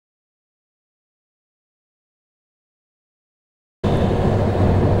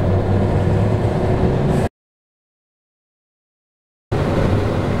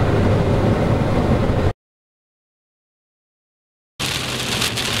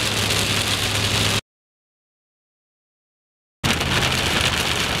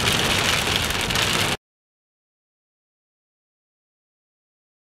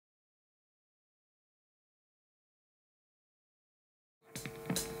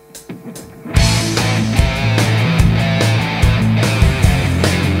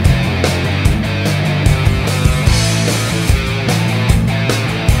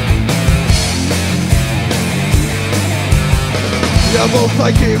Я был в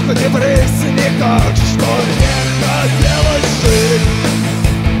таких депрессиях, что мне хотелось жить.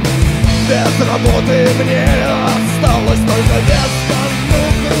 Без работы мне осталось только без концу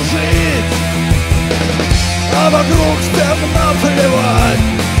кружить. А вокруг всем наплевать,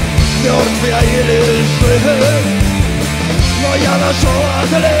 мертв я или жив. Но я нашел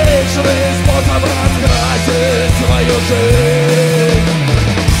отличный способ разкрасить свою жизнь.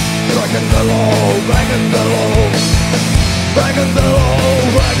 Back in the low, back in the low, back in the low,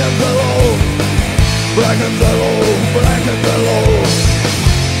 back in the low, back in the low, back in the low,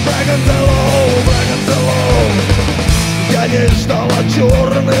 back in the low, back in the low. Я не ждал от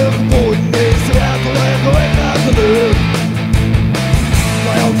черных будней светлых выходных. В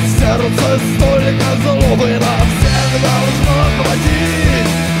моем сердце столько злобы, на всех должно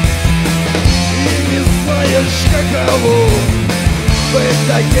хватить. И не знаешь, каково быть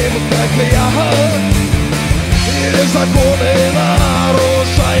таким, как я, или законы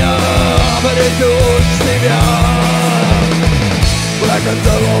нарушая обретешь себя. Back in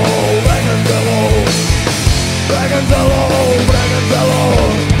the low, back in the low, back in the low, back in the low,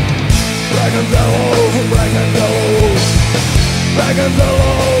 back in the low, back in the low, back in the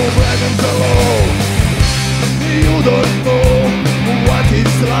low, back in the low. You don't know what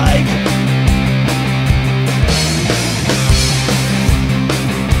it's like.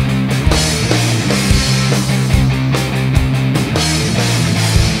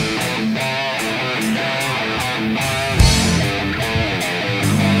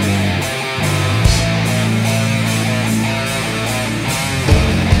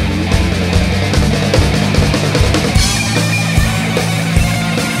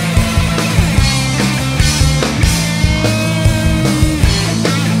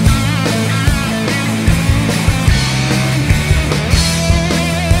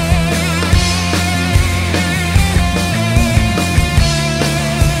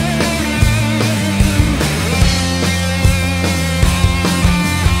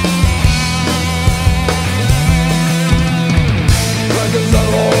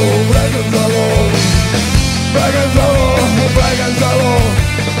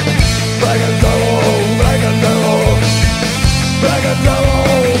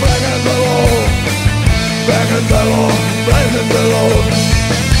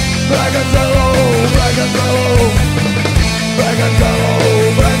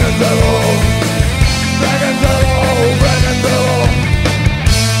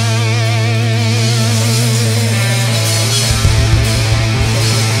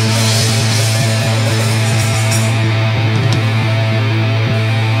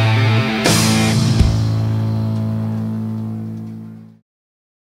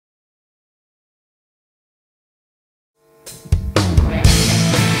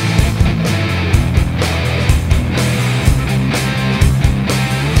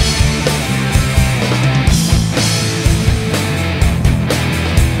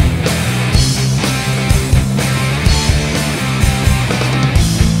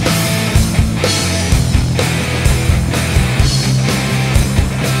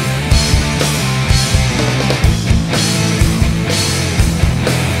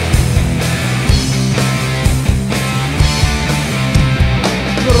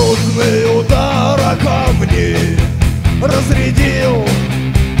 Разрядил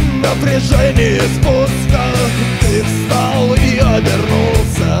напряжение спуска. Ты встал и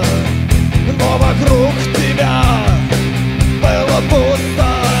обернулся, но вокруг тебя было пусто.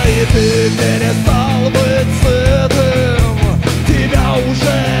 И ты перестал быть сытым, тебя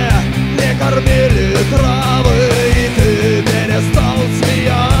уже не кормили травы. И ты перестал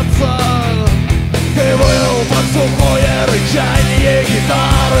смеяться, ты выл под сухое рычание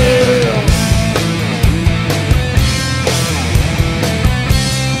гитары.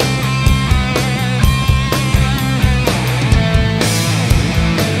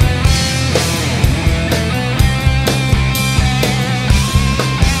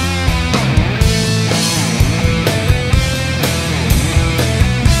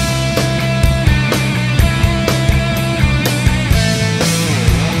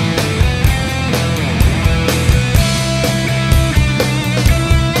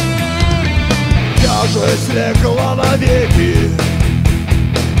 Тяжесть легла навеки,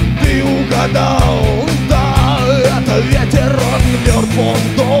 ты угадал, да, это ветер, он мертв, он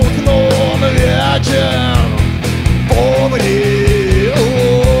долг, но он вечен. Помни,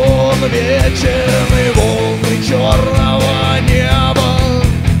 он вечен, и волны черного неба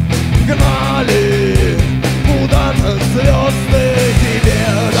гнали куда-то звезды. Тебе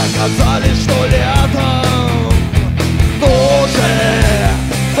доказали, что летом тоже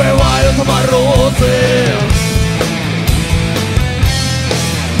бывают морозы.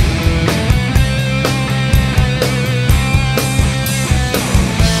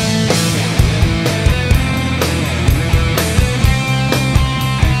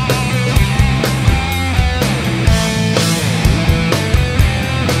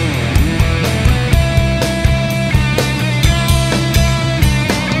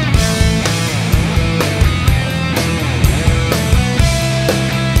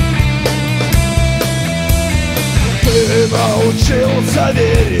 научился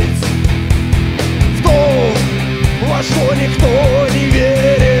верить в то, во что никто не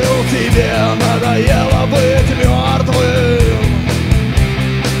верил. Тебе надоело быть мертвым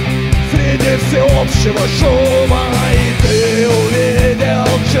среди всеобщего шума, и ты увидел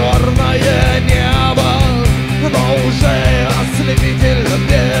черное небо, но уже ослепительно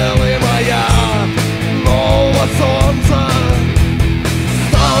белый маяк нового солнца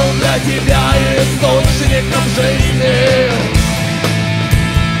стал для тебя источником жизни.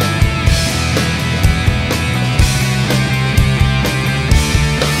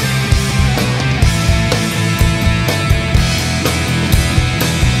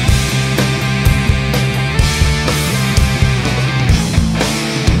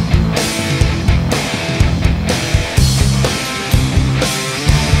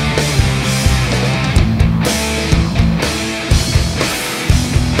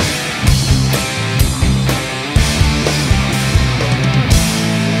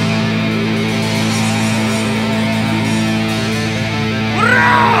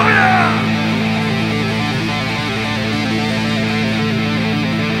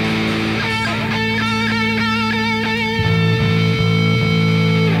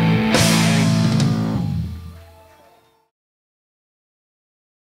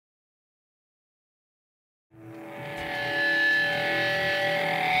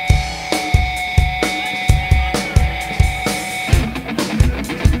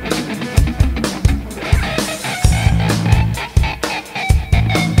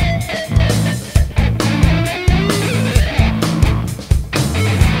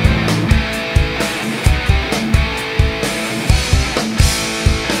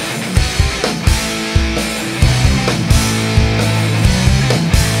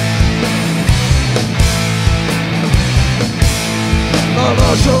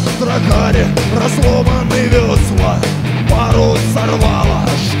 Дракаре разломаны весла, парус сорвало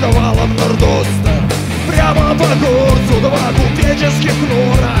шквалом нордоста. Прямо по курсу два купеческих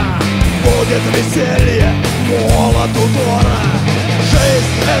нора, будет веселье, молот утора.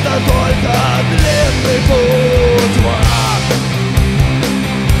 Жизнь — это только длинный путь в ад.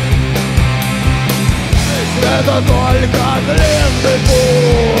 Жизнь — это только длинный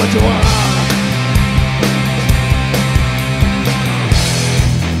путь в ад.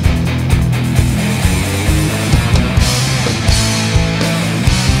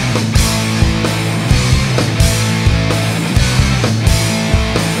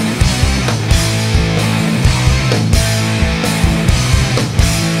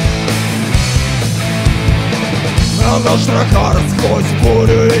 А наш дракар сквозь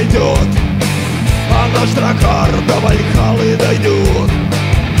бурю идет, а наш дракар до Вальхаллы дойдет.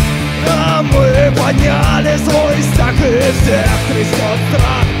 А мы подняли свой стяг, и всех трясет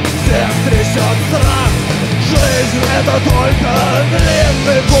страх, всех трясет страх. Жизнь — это только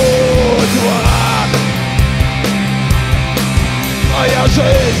длинный путь в ад. Моя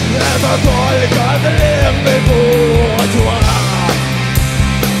жизнь — это только длинный путь в ад.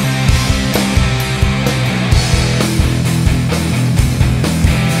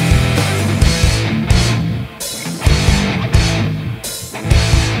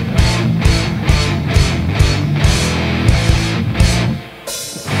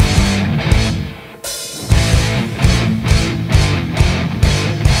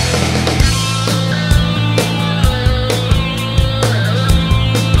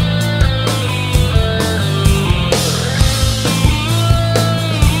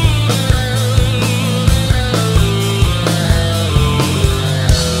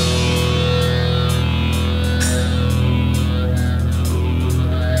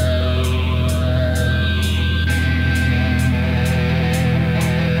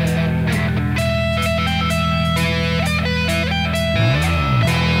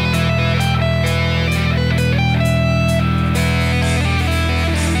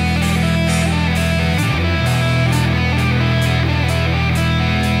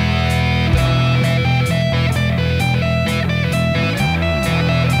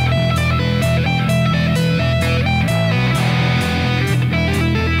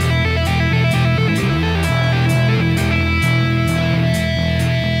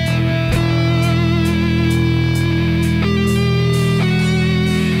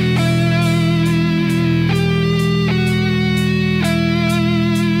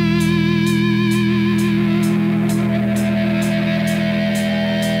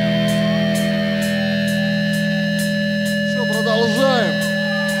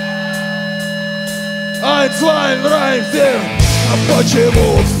 А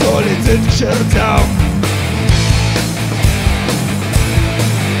почему все летит к чертям?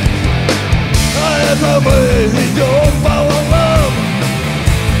 А это мы идем по волнам.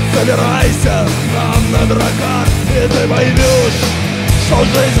 Собирайся нам на дракар, и ты поймешь, что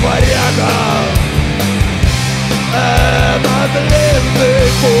жизнь варяга — это длинный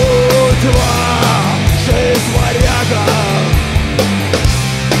путь, жизнь варяга.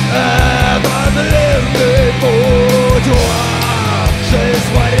 Это длинный путь, жизнь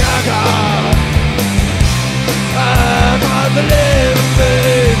варяга. Это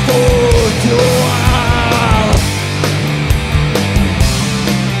длинный путь.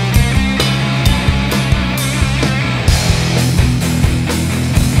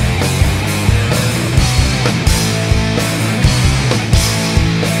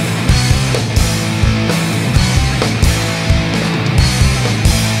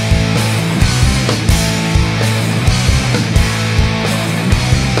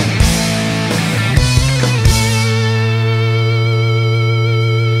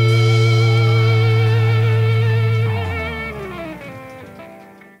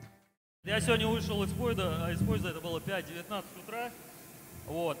 Сегодня вышел из поезда, а из поезда это было 5:19 утра.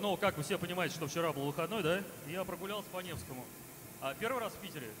 Вот, ну, как вы все понимаете, что вчера был выходной, да? И я прогулялся по Невскому. Первый раз в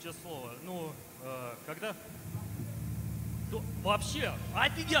Питере, честное слово. Ну, когда? Ну, вообще,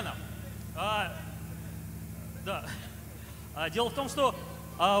 офигенно! Да. Дело в том, что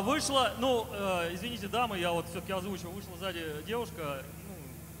вышла, ну, извините, дамы, я вот все-таки озвучил, вышла сзади девушка, ну,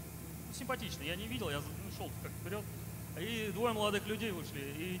 симпатичная, я не видел, я шел как вперед. И двое молодых людей вышли,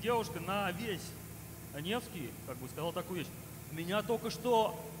 и девушка на весь Невский, как бы сказала такую вещь: меня только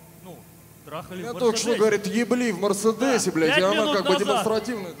что, ну, трахали в Мерседесе. Только что, говорит, ебли в Мерседесе, да, блядь, и она как бы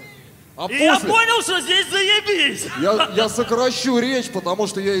демонстративно. А и после... я понял, что здесь заебись. Я сокращу речь, потому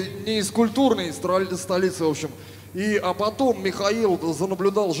что я не из культурной столицы, в общем. А потом Михаил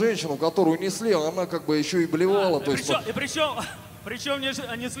занаблюдал женщину, которую несли, а она как бы еще и блевала. То есть, причем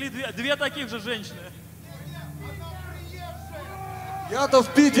несли две таких же женщины. Я-то в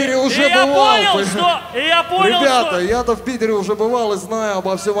Питере уже бывал. Ребята, я-то в Питере уже бывал и знаю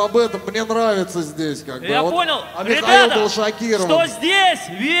обо всем об этом. Мне нравится здесь как бы. Я понял. А Михаил был шокирован. Что здесь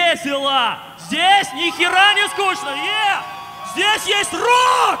весело. Здесь ни хера не скучно. Здесь есть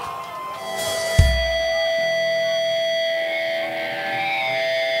рок.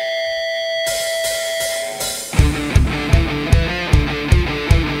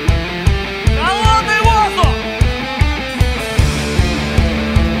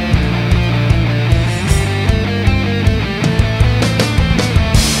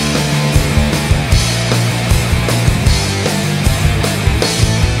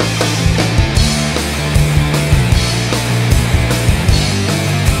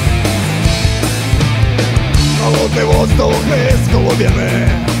 Холодный воздух из глубины.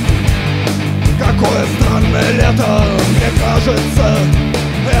 Какое странное лето, мне кажется,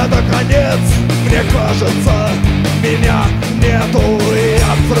 это конец, мне кажется. Меня нету, и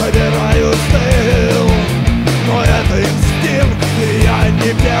я пробираю стыл. Но это инстинкт, и я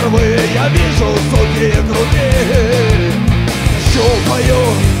не первый. Я вижу сухие круги, щупаю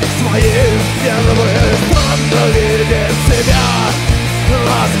свои нервы. Странно видеть себя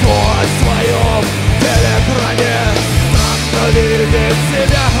насквозь в своем телеэкране. Странно видеть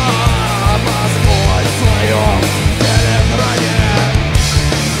себя насквозь в своем телеэкране.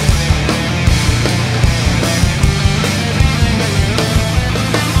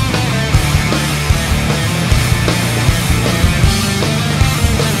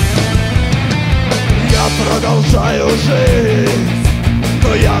 Я продолжаю жить,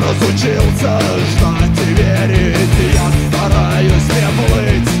 но я разучился ждать и верить. Я стараюсь не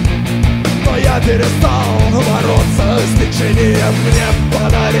плыть, но я перестал бороться с течением. Мне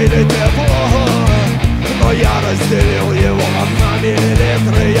подарили тепло, но я разделил его на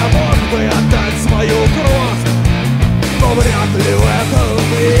миллилитры. Я мог бы отдать свою кровь, но вряд ли в этом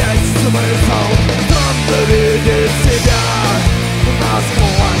есть смысл. Странно видеть себя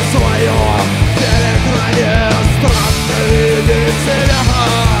насквозь в своем телеэкране. Странно видеть себя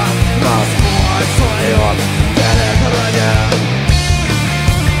насквозь в своем телеэкране.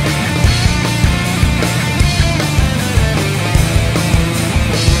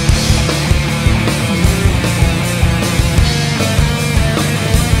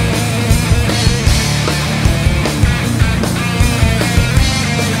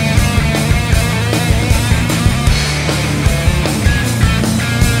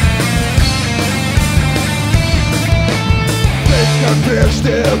 Как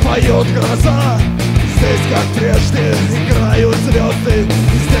прежде поет гроза, здесь как прежде играют звезды.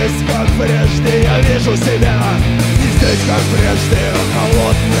 Здесь как прежде я вижу себя, и здесь как прежде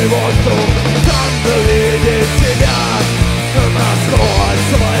холодный воздух. Странно видеть себя насквозь в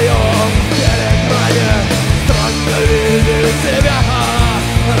своем телеэкране. телеэкране. Странно видеть тебя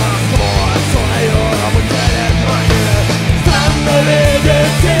насквозь в своем телеэкране. Странно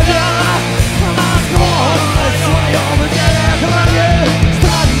видеть тебя насквозь в своем телеэкране.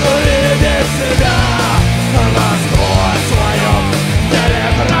 Странно видеть тебя насквозь в своем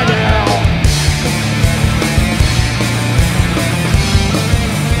телеэкране.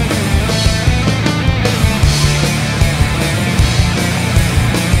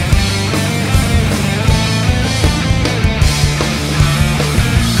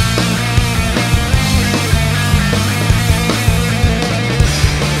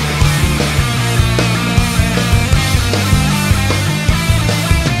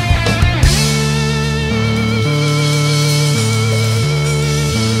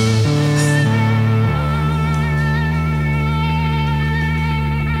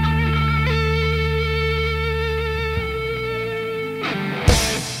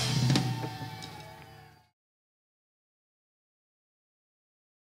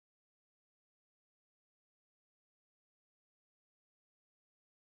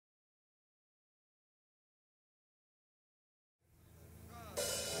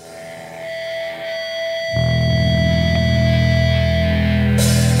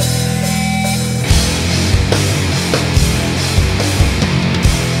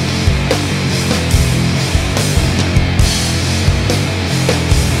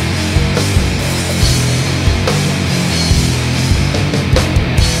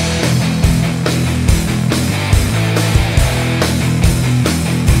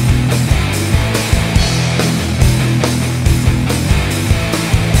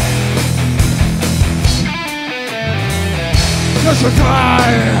 Где же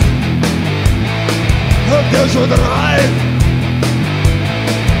край? Где же драйв?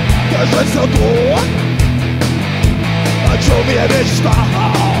 Где же все то, о чем я мечтал?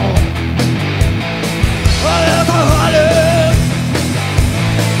 Это Галит,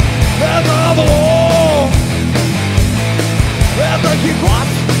 это облом, это гигот,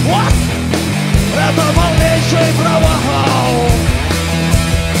 вот, это полнейший провал.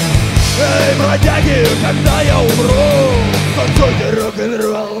 Эй, бродяги, когда я умру, танцуйте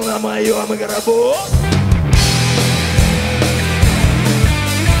рок-н-ролл на моем гробу.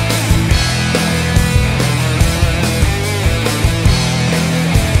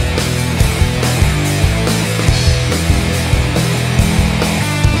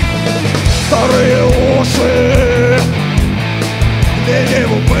 Старые уши,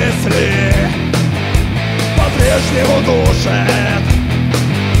 минимум мысли, по-прежнему душит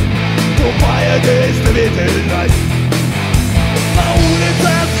тупая действительность. На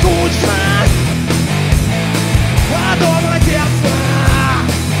улице скучно, а дома тесно.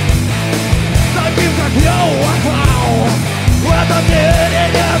 Таким как я, в этом мире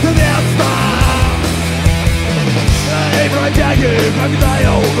нет места. Эй, бродяги, когда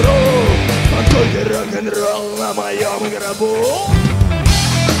я умру, танцуйте рок-н-ролл на моем гробу.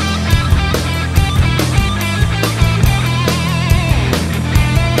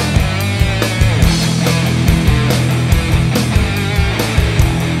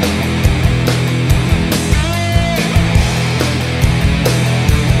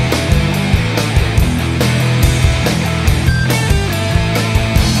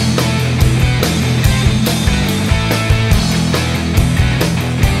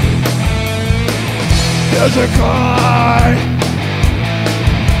 Где же край?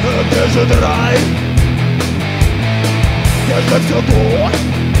 Где же драйв? Где же все то,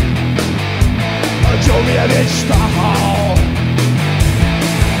 о чем я мечтал?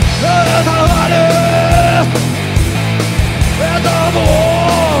 Это Галит, это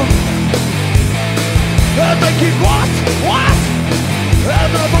облом, это гигот, вот,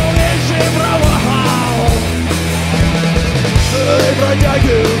 это полнейший провал. Эй,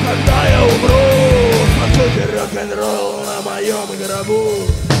 бродяги, когда я умру, танцуйте рок-н-ролл на моем гробу.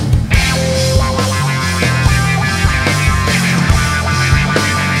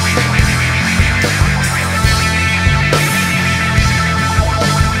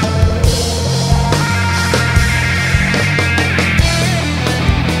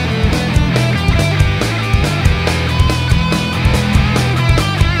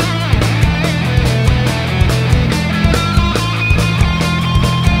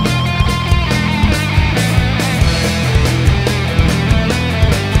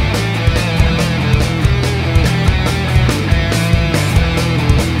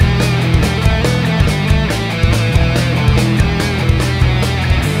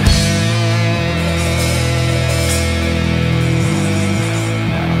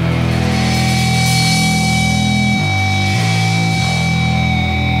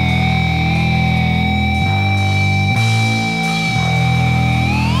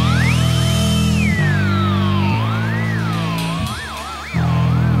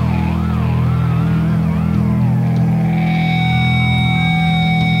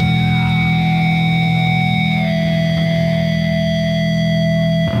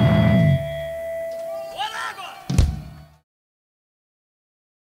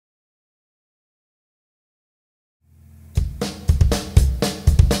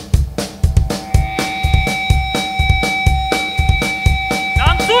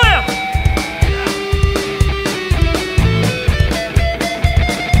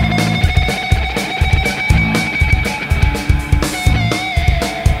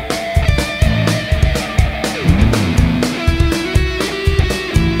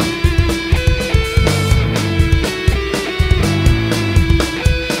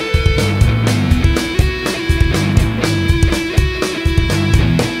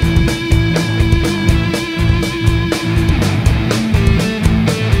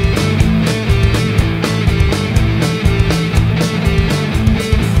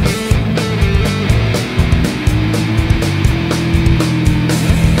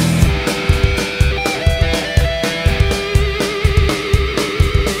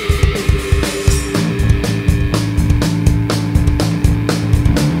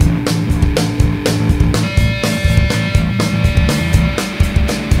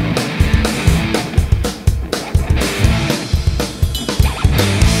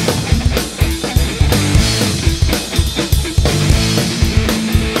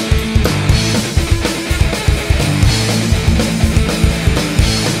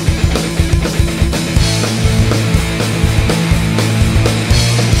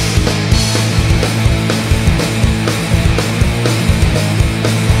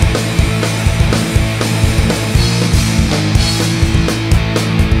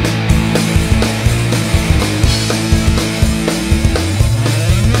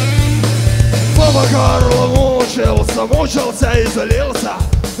 Папа Карло мучился и злился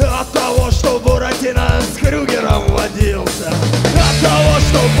от того, что Буратино с Крюгером водился. От того,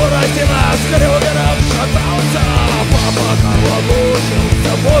 что Буратино с Крюгером шатался. Папа Карло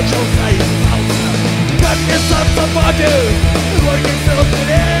мучился и злился. Как писаться папе, горьких слез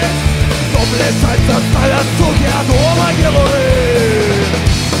жалеть, но плясать заставят суки от могилы.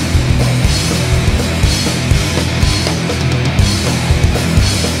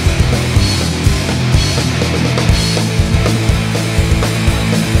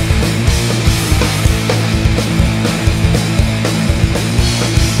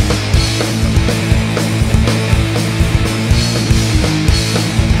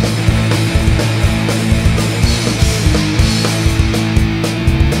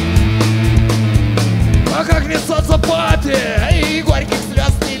 И горьких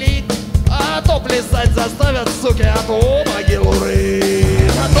слез не лить, а то плясать заставят, суки, а то могилу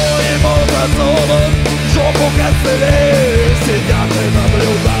рыть. А то ему засунут жопу костылей, сидят и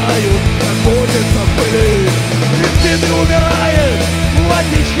наблюдают, как мутится в пыли. Избитый умирает,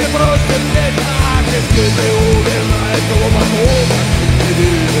 водички просит петь, а избитый умирает глубоко в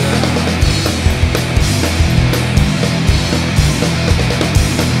пыли.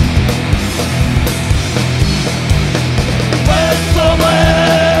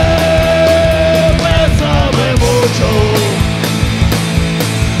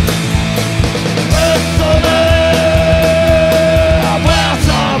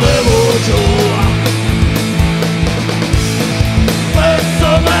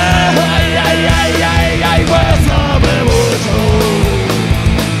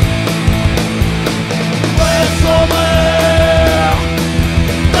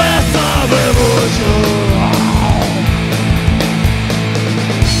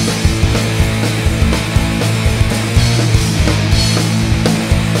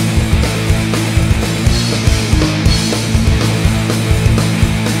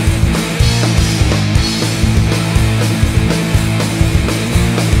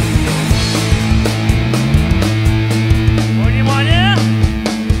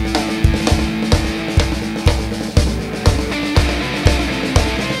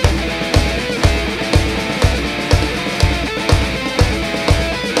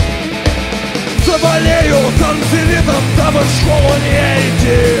 Заболею танцевитом, дабы в школу не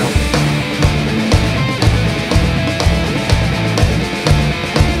идти.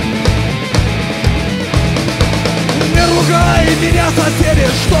 Не ругай меня, соседи,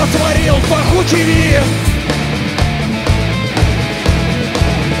 что творил пахучий вид.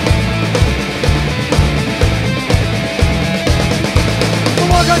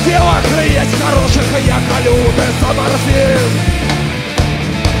 Много девок есть хороших, и я колю десаморфин.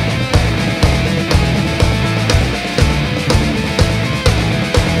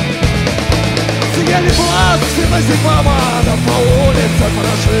 Съели глаз, феназепама, да по улице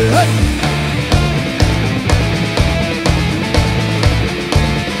прошли.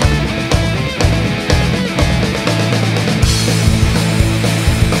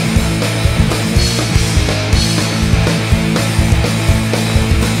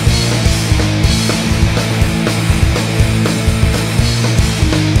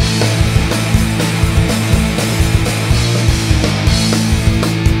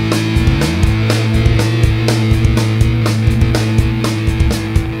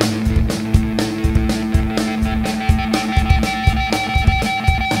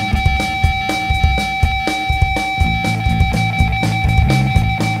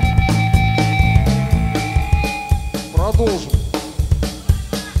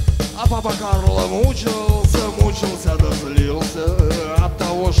 Папа Карло мучился, да злился от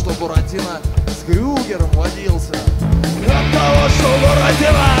того, что Буратино с Крюгером водился. От того, что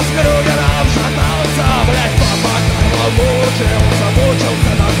Буратино с Крюгером шатался. Блять, папа Карло мучился,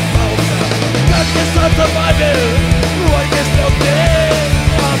 достался. Как писаться папе, горьких слез жалеть,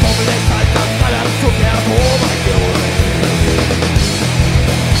 а то плясать заставят, суки, от могилы.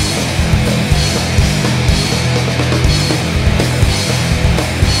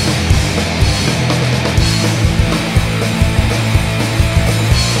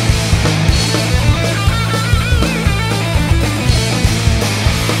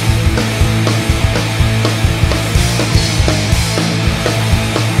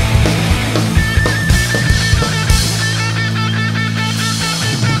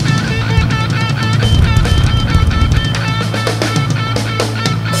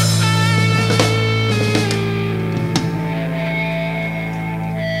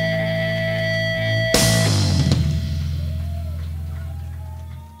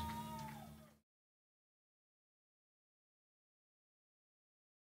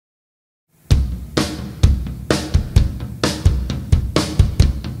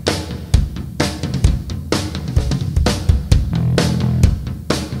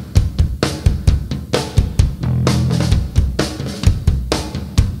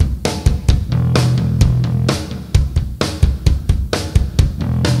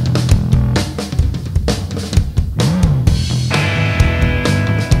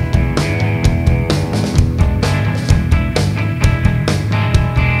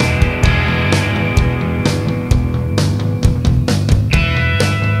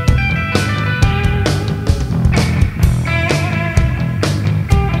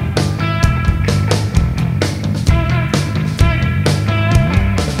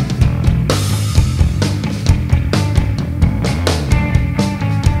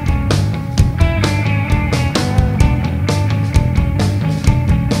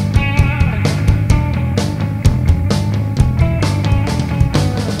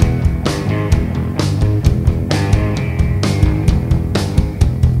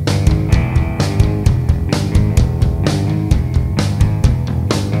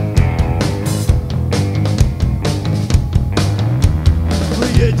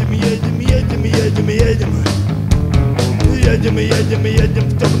 Едем, едем, едем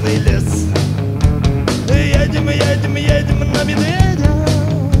в темный лес. Едем, едем, едем на медведя.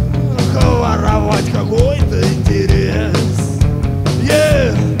 Воровать какой-то интерес.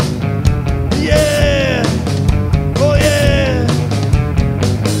 Yeah, yeah, oh yeah.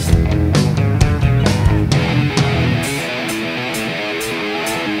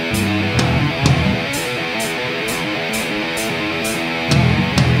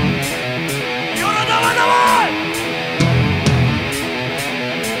 Юра, давай, давай!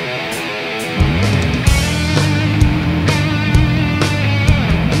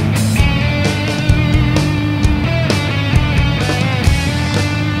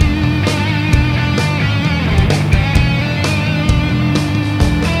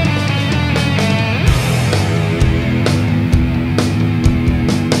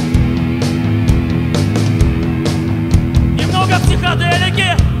 Немного психоделики.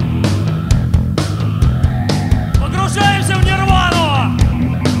 Погружаемся в нирвану.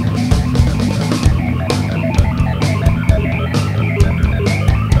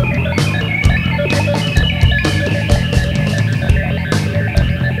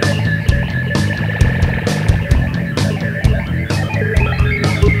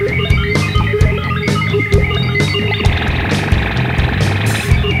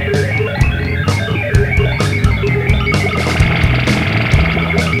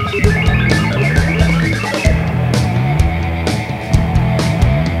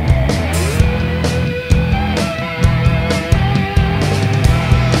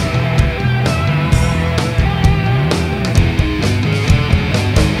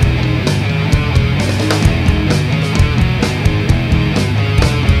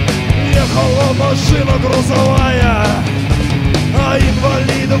 Ехала машина грузовая, а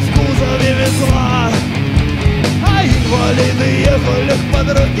инвалидов в кузове везла. А инвалиды ехали к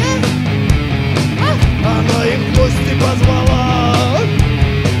подруге, она их в гости позвала.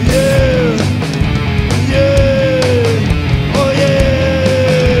 Yeah, yeah, oh yeah.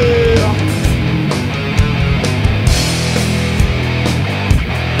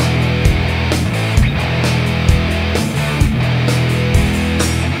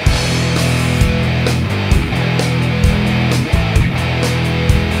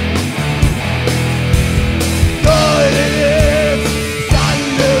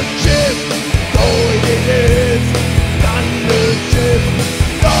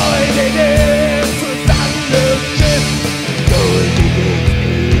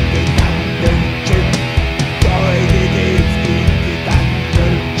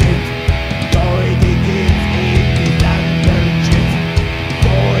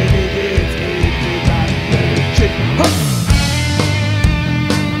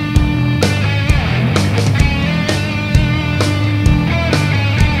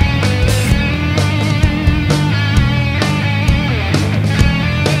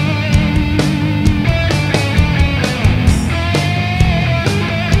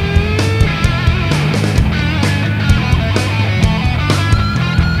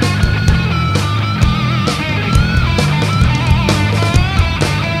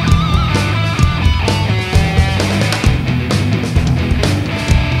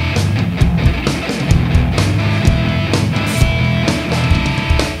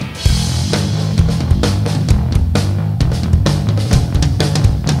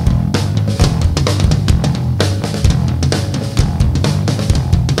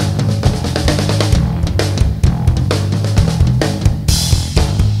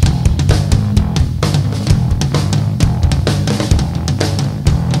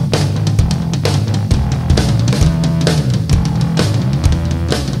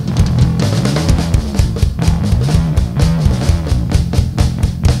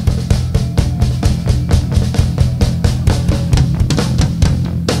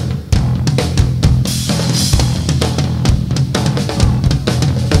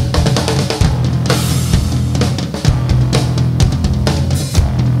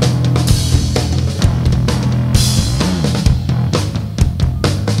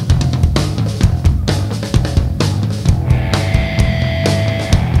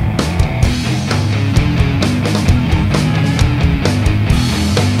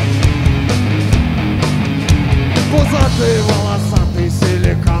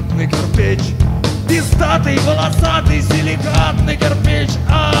 Пиздатый, волосатый, силикатный кирпич.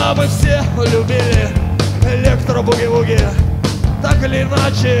 А мы все любили электро-буги-вуги. Так или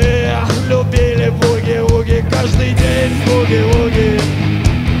иначе любили буги-вуги. Каждый день буги-вуги,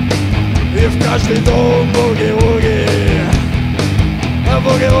 и в каждый дом буги-вуги.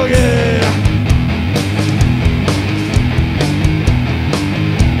 Буги-вуги.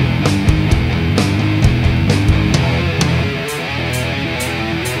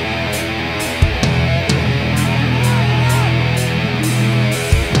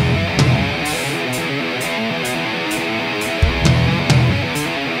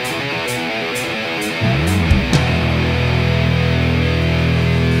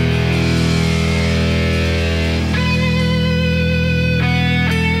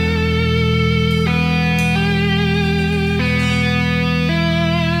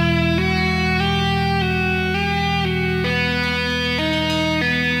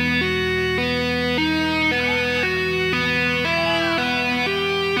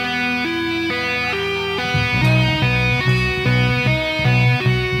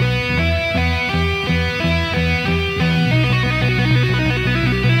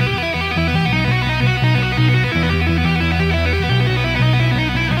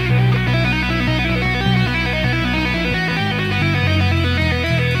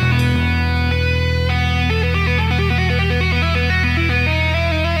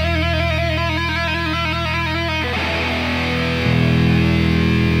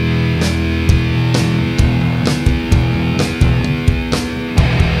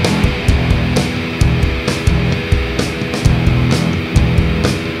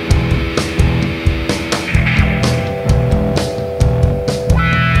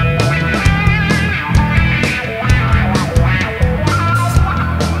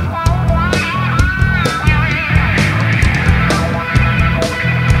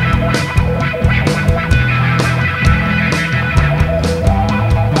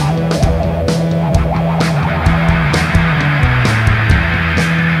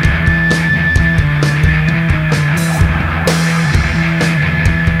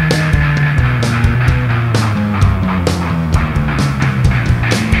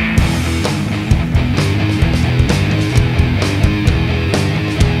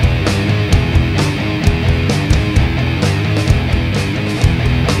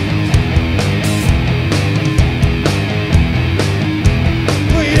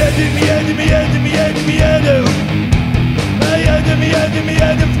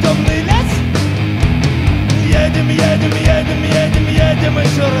 едем в темный лес. Едем, едем, едем, едем, едем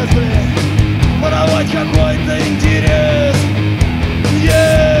еще раз, блин. Воровать какой-то интерес.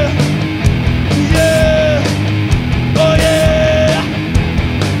 Yeah, yeah, oh yeah.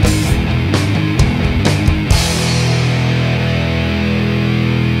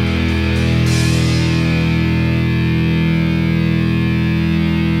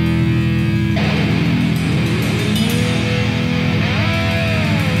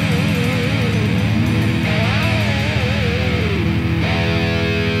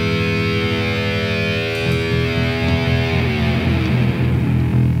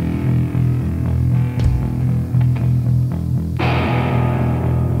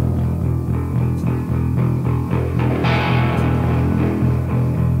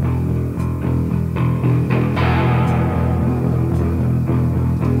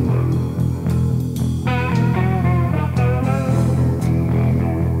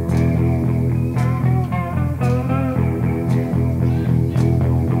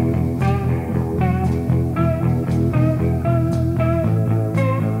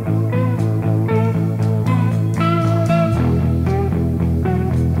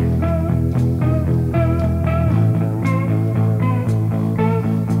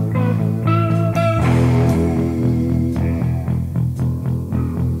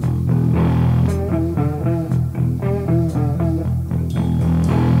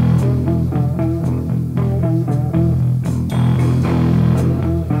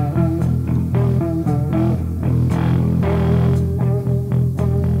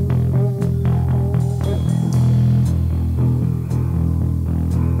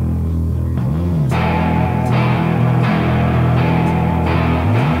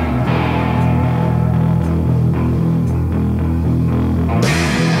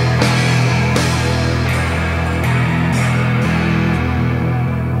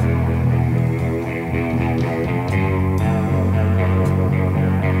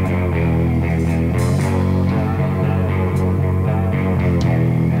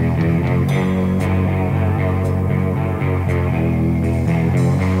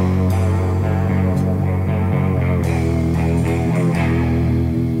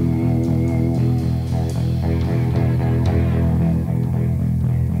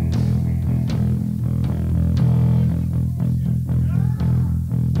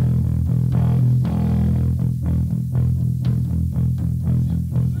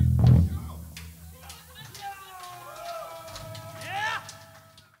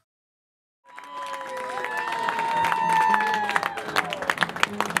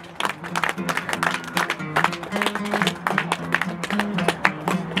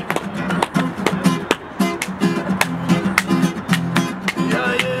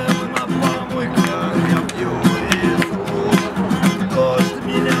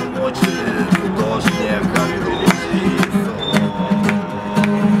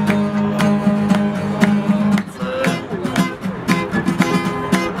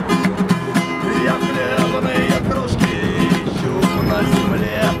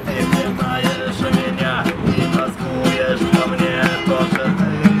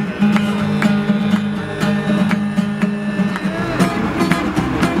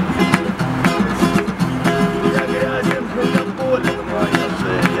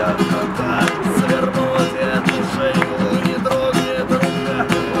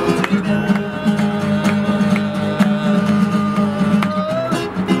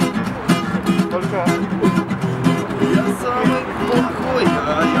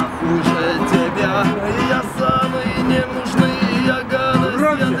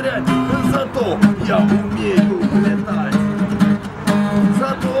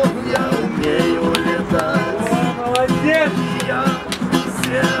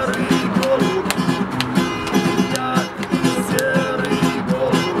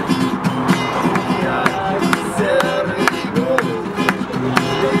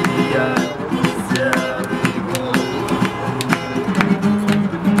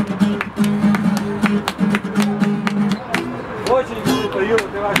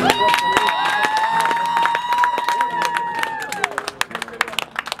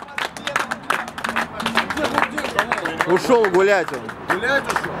 Ушел гулять он. Гулять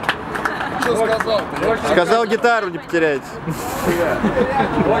ушел? Что сказал-то? Сказал, гитару не потеряйте.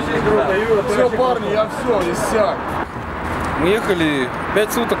 Очень круто, Юра. Все, парни, я все, иссяк. Мы ехали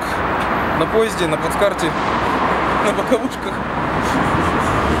 5 суток на поезде, на плацкарте, на боковушках.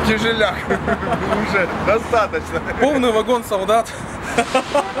 Тяжеляк. Уже достаточно. Полный вагон солдат.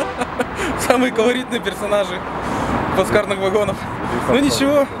 Самые колоритные персонажи плацкартных вагонов. Ну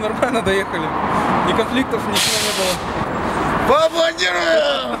ничего, нормально доехали. Ни конфликтов, ничего не было.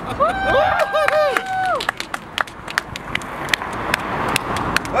 Поаплодируем!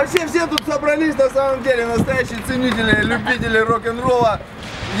 Вообще все тут собрались, на самом деле, настоящие ценители, любители рок-н-ролла.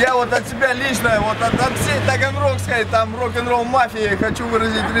 Я вот от себя лично, вот от всей таганрогской, там, рок-н-ролл мафии хочу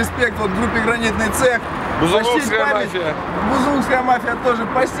выразить респект вот группе «Гранитный Цех». Бузулукская мафия. Бузулукская мафия тоже.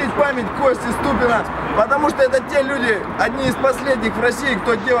 Почтить память Кости Ступина, потому что это те люди, одни из последних в России,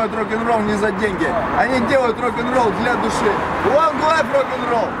 кто делает рок-н-ролл не за деньги. Они делают рок-н-ролл для души. Long life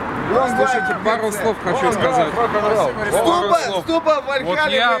рок-н-ролл! Слушайте, пару слов хочу сказать. Ступа, в Вот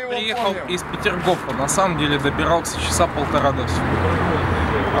я приехал из Петергофа, на самом деле добирался часа полтора до сюда.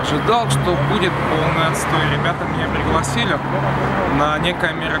 Ожидал, что будет полный отстой. Ребята меня пригласили на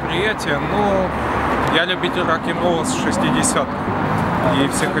некое мероприятие. Ну, я любитель рок-н-ролла с 60-х и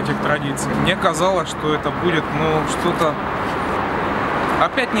всех этих традиций. Мне казалось, что это будет, ну, что-то...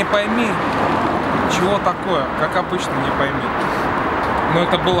 Опять не пойми, чего такое, как обычно не пойми. Но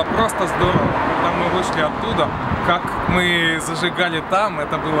это было просто здорово. Когда мы вышли оттуда, как мы зажигали там,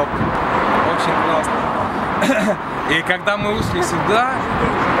 это было очень классно. И когда мы вышли сюда,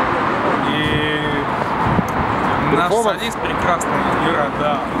 и наш солист прекрасный, Ира,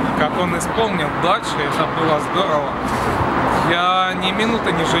 да, как он исполнил дальше, это было здорово. Я ни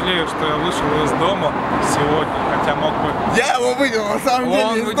минуты не жалею, что я вышел из дома сегодня, хотя мог бы... Я его выделил, на самом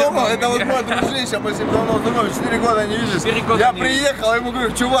деле, из дома. Это вот мой дружище, мы с ним давно знакомы, 4 года не виделись. Я приехал, ему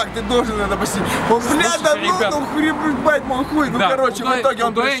говорю, чувак, ты должен это посетить. Он, бля, да ну хребать мой хуй. Ну, короче, в итоге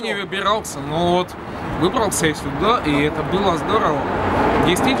он пришел. Я не выбирался, но вот выбрался я сюда, и это было здорово.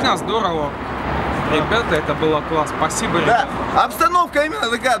 Действительно здорово. Ребята, это было класс. Спасибо, ребята. Да. Обстановка именно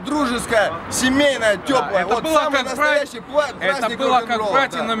такая дружеская, семейная, теплая. Это вот было самый как настоящий праздник. Это было как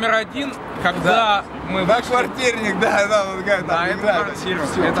братья номер один, когда мы на квартирник, да, вот такая там игра.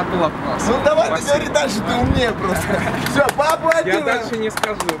 Это было класс. Ну давай ты говори дальше, ты умнее просто. Все, поаплодируем. Я дальше не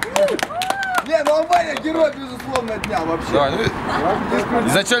скажу. Не, ну Ваня герой, безусловно, дня вообще. Да, ну,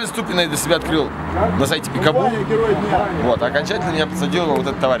 изначально Ступина я для себя открыл на сайте Пикабу. Вот, а окончательно меня подсадил вот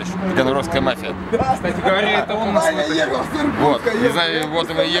этот товарищ, таганрогская мафия. Кстати говоря, это он нас вот, не знаю, вот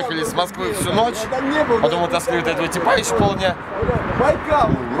мы ехали с Москвы всю ночь, потом вытаскивали вот этого типа еще полдня.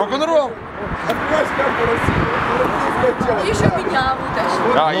 Рок-н-ролл. Еще меня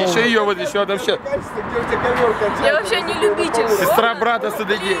вытащил. А, еще ее вытащил, это вообще. Я вообще не любитель. Сестра брата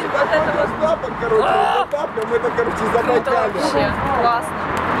СДГ. Это вообще классно.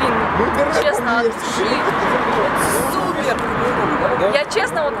 Блин, честно, от души. Супер. Я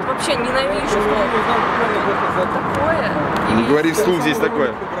честно вот вообще ненавижу такое. Не говори вслух, здесь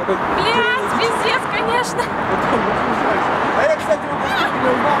такое. Блядь, пиздец, конечно. А я, кстати, вот